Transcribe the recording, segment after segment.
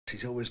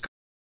He's always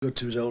good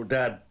to his old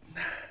dad.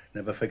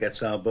 Never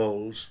forgets our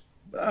bowls,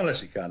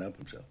 unless he can't help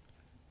himself.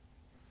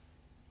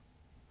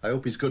 I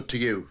hope he's good to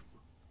you.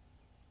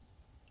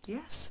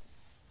 Yes.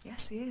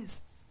 Yes, he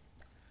is.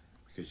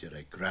 Because you're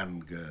a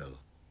grand girl.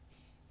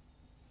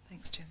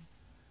 Thanks, Jim.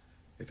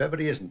 If ever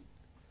he isn't,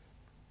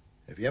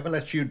 if he ever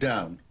lets you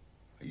down,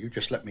 you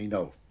just let me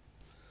know.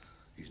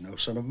 He's no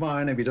son of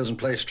mine if he doesn't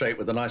play straight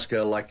with a nice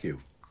girl like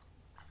you.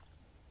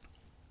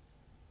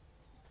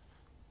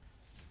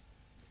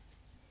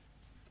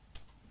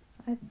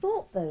 I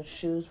thought those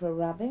shoes were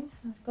rubbing.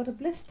 I've got a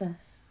blister.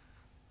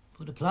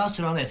 Put a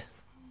plaster on it.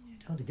 You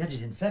don't want to get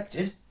it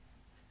infected.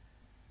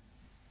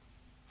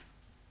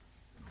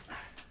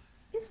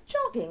 Is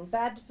jogging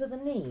bad for the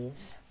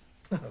knees?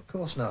 No, of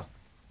course not.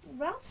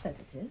 Ralph says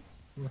it is.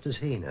 What does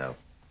he know?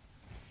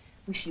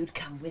 Wish you'd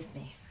come with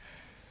me.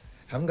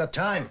 Haven't got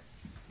time.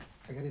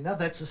 I get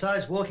enough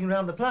exercise walking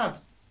around the plant.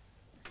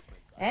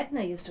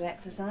 Edna used to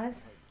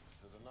exercise.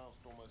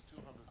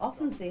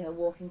 Often see her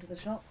walking to the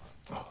shops.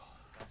 Oh,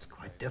 that's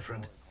quite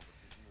different.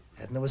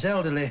 Edna was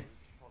elderly.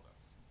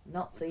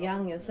 Not so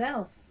young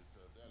yourself.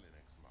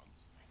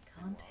 I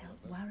can't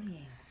help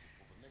worrying.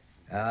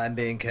 I'm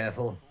being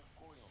careful.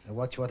 I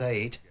watch what I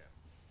eat.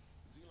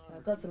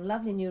 I've got some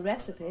lovely new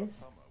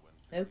recipes.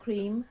 No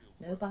cream,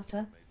 no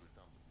butter.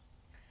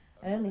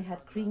 I only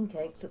had cream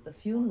cakes at the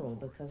funeral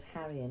because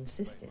Harry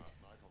insisted.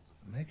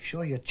 Make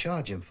sure you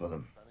charge him for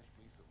them.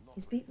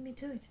 He's beaten me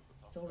to it.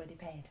 It's already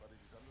paid.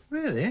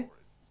 Really?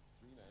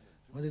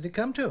 What did it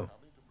come to?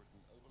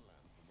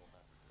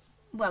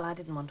 Well, I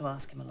didn't want to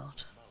ask him a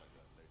lot.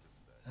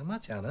 How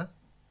much, Anna?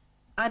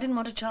 I didn't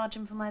want to charge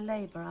him for my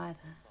labour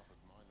either.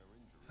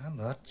 How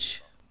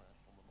much?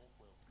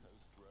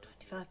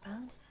 £25.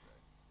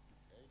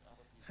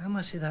 How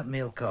much did that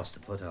meal cost to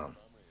put on?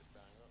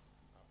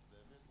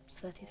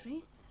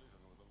 33.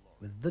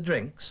 With the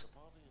drinks?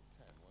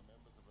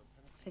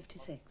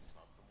 56.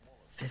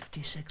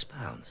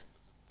 £56.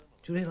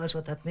 Do you realise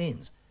what that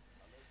means?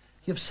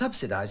 You've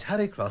subsidised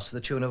Harry Cross to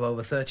the tune of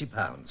over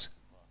 £30.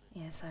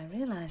 Yes, I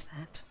realise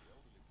that.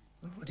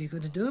 Well, what are you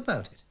going to do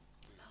about it?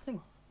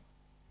 Nothing.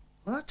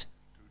 What?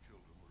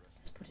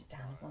 Let's put it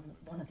down as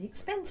one of the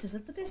expenses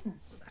of the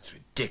business. That's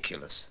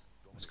ridiculous.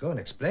 Let's go and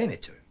explain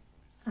it to him.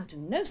 I'll do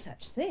no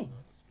such thing.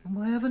 And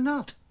why ever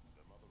not?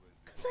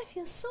 Because I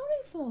feel sorry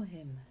for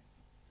him.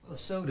 Well,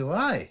 so do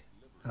I.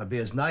 I'll be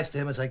as nice to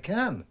him as I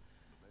can.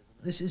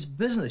 This is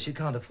business. You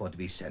can't afford to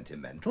be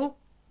sentimental.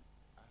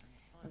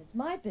 Well, it's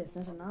my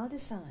business and I'll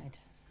decide.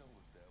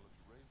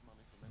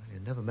 Well,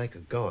 you'd never make a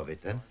go of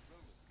it, then.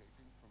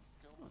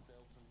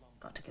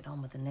 Got to get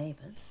on with the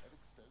neighbours.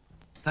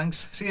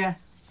 Thanks. See ya.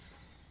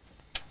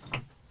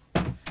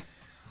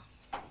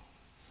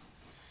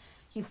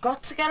 You've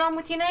got to get on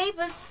with your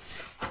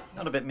neighbours.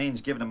 Not if it means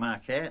giving them our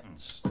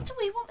curtains. What do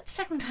we want with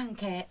second-hand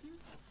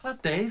curtains?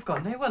 Glad Dave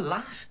got they were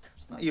last.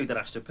 It's not you that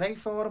has to pay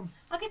for them.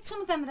 I'll get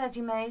some of them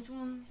ready-made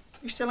ones.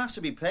 You still have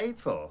to be paid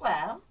for.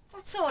 Well,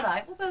 that's all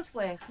right. We're both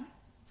working.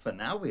 For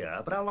now we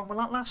are, but how long will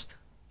that last?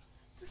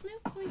 There's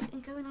no point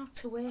in going out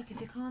to work if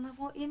you can't have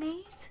what you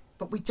need.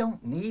 But we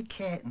don't need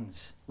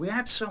curtains. We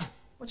had some.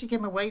 What do you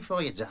give them away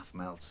for, you daft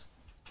melts?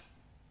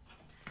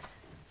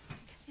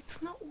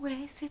 It's not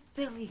worth it,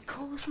 Billy.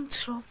 Causing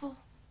trouble.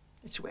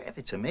 It's worth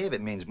it to me if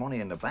it means money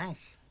in the bank.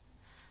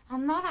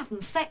 I'm not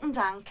having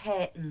second-hand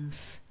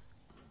curtains.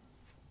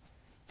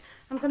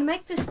 I'm going to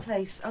make this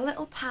place a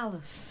little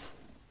palace.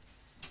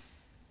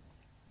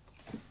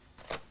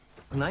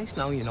 Nice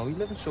now, you know, you're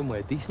living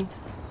somewhere decent.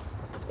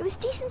 It was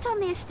decent on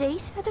the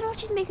estate. I don't know what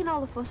she's making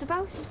all the fuss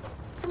about.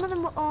 Some of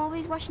them were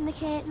always washing the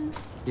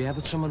curtains. Yeah,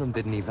 but some of them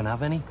didn't even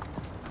have any.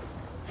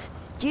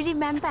 Do you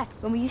remember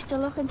when we used to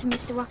look into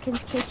Mr.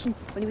 Watkins' kitchen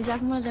when he was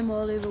having one of them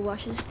all-over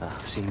washes? Oh,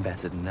 I've seen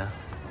better than that.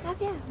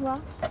 Have you?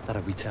 What?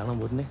 That'd be telling,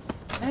 wouldn't it?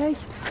 Hey,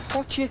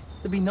 watch it.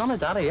 There'd be none of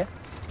that here.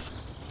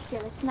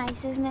 Still, it's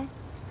nice, isn't it?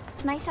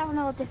 It's nice having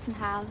all different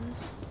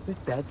houses.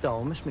 Bit dead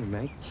though, miss me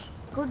mates.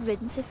 Good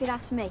riddance, if you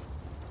ask me.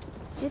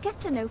 You'll get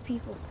to know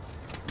people.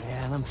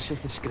 Yeah, and I'm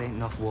sick of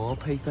scraping off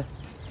wallpaper.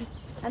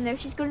 I know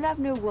she's going to have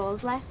no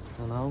walls left.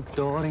 I know,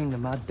 Doreen, the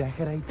mad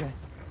decorator.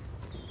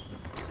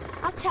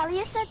 I'll tell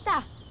you said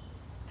that.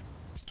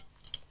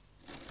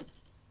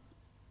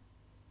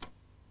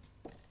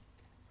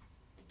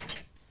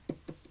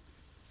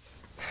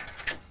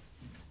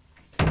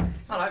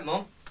 All right,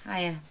 Mum.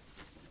 Hiya.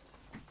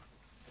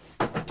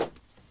 Do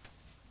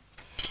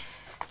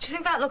you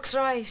think that looks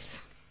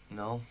right?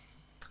 No.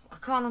 I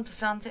can't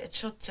understand it. It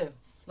should do.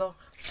 Look,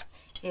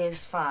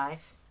 here's 5,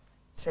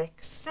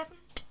 6, 7.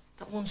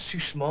 That one's too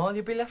small.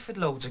 You'd be left with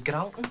loads of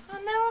grouting.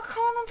 I know, I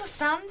can't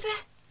understand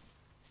it.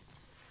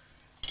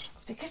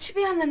 They get you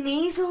be on the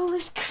knees, all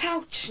this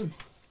crouching.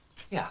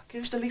 Yeah,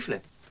 give us the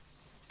leaflet.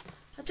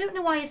 I don't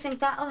know why you think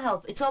that'll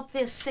help. It's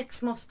obvious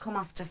 6 must come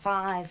after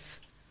 5.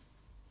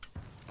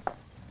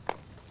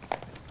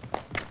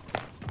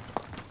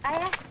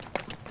 Hiya.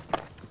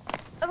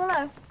 Oh,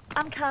 hello.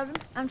 I'm Karen.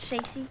 I'm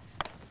Tracey.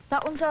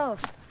 That one's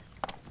ours.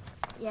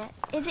 Yeah.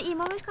 Is it your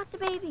mum who's got the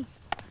baby?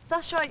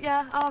 That's right,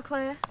 yeah. Our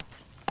Claire.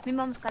 My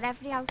mum's got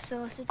every house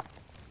sorted.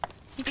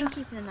 You've been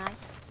keeping an eye.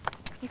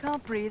 You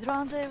can't breathe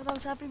around here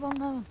without everyone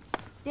knowing.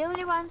 The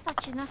only ones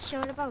that she's not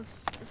sure about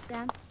is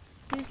them.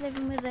 Who's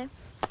living with her?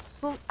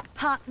 Well,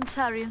 Pat and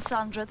Terry and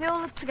Sandra, they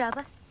all live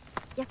together.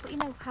 Yeah, but you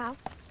know how.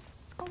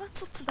 Well,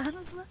 that's up to them,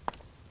 isn't it?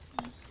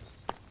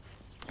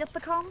 You up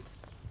the con?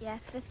 Yeah,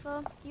 5th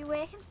form. You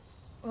working?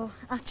 Well,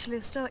 actually,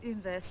 I start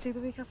university the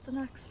week after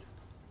next.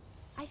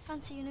 I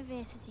fancy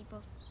university,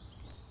 but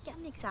it's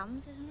getting the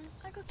exams, isn't it?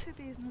 I got 2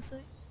 B's and a C.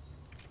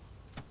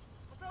 I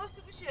thought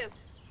it was you.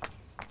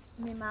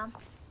 My mum.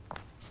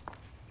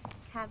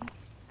 Karen.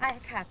 Hiya,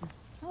 Karen.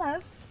 Hello.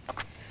 Do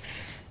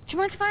you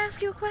mind if I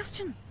ask you a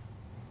question?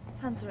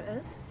 Depends what it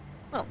is.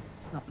 Well,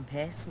 it's nothing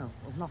personal.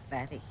 Well, not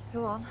very.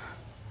 Go on.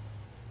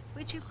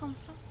 Where'd you come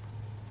from?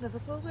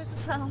 Liverpool, where's it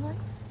sound like?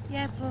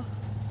 Yeah, but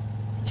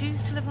did you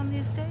used to live on the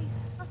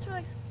estates? That's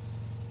right.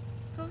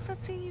 Thought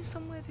I'd seen you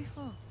somewhere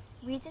before.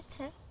 We did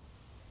too.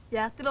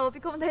 Yeah, they'll all be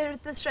coming here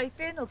at the straight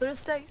for another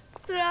estate.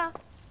 Ta-ra!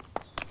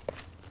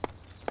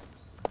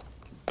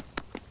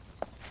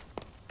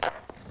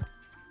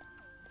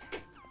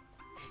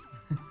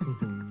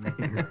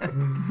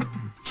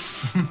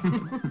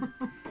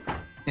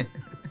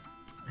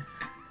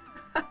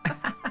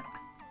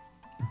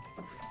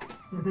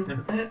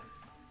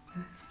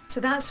 So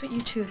that's what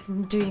you two have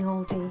been doing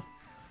all day?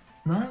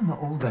 No, not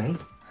all day.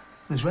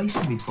 I was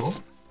racing before.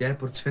 Yeah,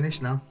 but it's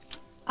finished now.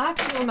 I've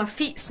been on my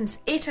feet since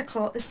 8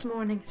 o'clock this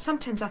morning.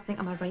 Sometimes I think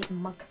I'm a right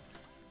mug.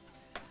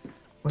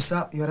 What's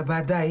up? You had a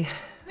bad day?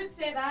 Who'd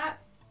say that?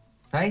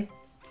 Hey?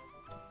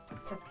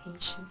 It's a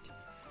patient.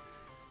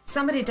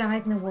 Somebody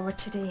died in the ward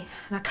today,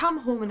 and I come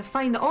home and I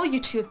find that all you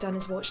two have done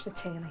is watch the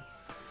telly.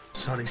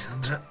 Sorry,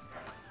 Sandra.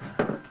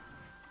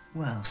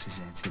 What else is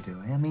there to do?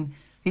 I mean,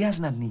 he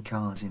hasn't had any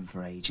cars in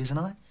for ages, and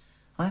I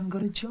haven't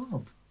got a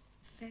job.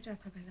 Fed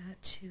up about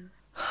that too.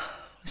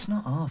 It's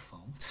not our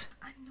fault.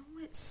 I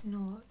know it's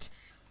not,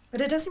 but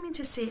it doesn't mean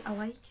to say I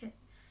like it.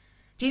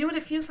 Do you know what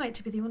it feels like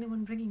to be the only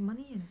one bringing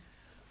money in?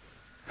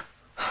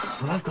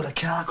 Well, I've got a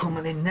car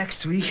coming in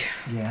next week.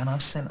 Yeah, and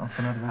I've sent off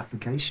another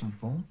application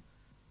form.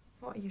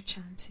 What are your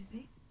chances,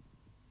 eh?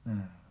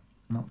 No,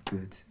 not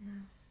good. No.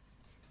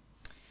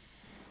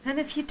 And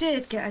if you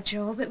did get a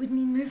job, it would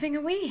mean moving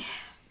away.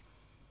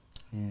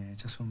 Yeah,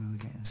 just when we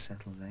were getting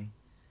settled, eh?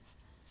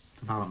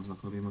 The Valent's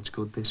not going to be much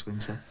good this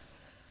winter.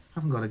 I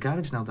haven't got a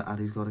garage now that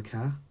Addie's got a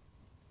car.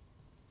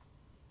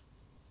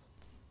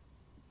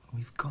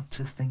 We've got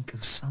to think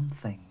of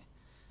something.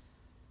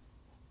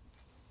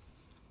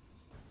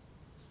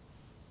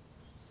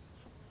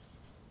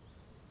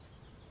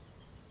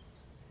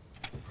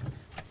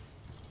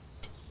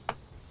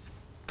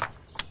 I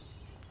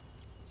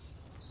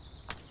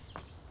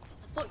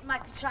thought you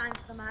might be trying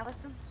for the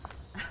marathon.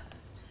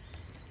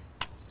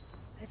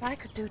 If I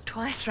could do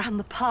twice round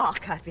the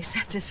park, I'd be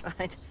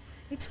satisfied.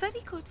 It's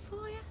very good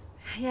for you.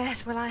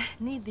 Yes, well, I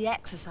need the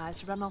exercise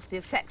to run off the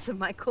effects of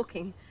my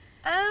cooking.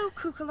 Oh,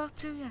 cook a lot,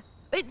 do you?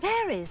 It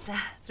varies.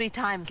 3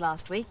 times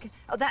last week.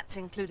 Oh, that's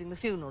including the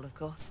funeral, of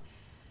course.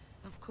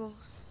 Of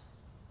course.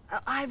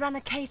 I run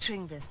a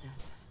catering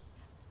business.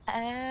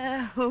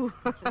 Oh.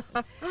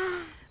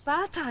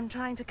 But I'm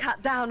trying to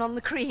cut down on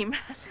the cream.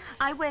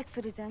 I work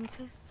for a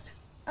dentist.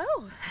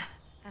 Oh,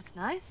 that's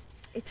nice.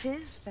 It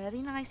is very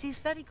nice. He's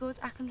very good.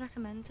 I can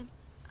recommend him.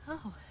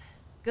 Oh,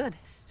 good.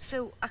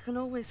 So I can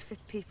always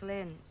fit people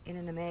in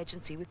an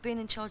emergency with being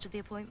in charge of the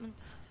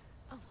appointments.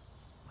 Oh,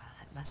 well,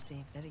 that must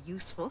be very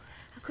useful.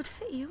 I could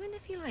fit you in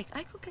if you like.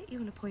 I could get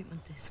you an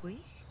appointment this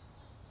week.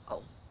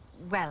 Oh,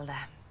 well,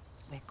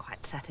 we're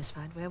quite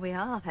satisfied where we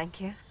are, thank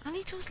you. And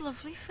he does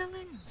lovely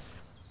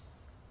fill-ins.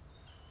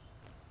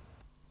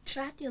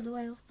 Try it the other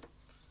way up.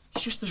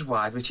 It's just as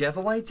wide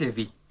whichever way,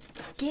 Divvy.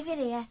 Give it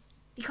here.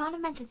 They can't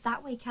have meant it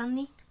that way, can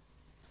they?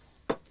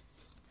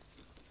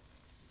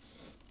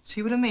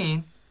 See what I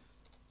mean?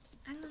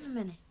 Hang on a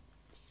minute.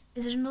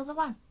 Is there another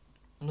one?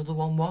 Another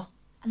one what?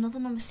 Another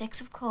number 6,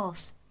 of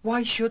course.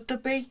 Why should there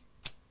be?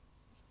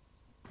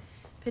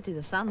 Pity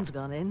the sun's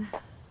gone in.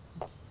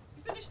 You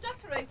finished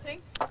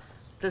decorating?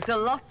 There's a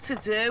lot to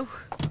do.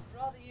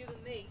 Rather you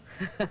than me.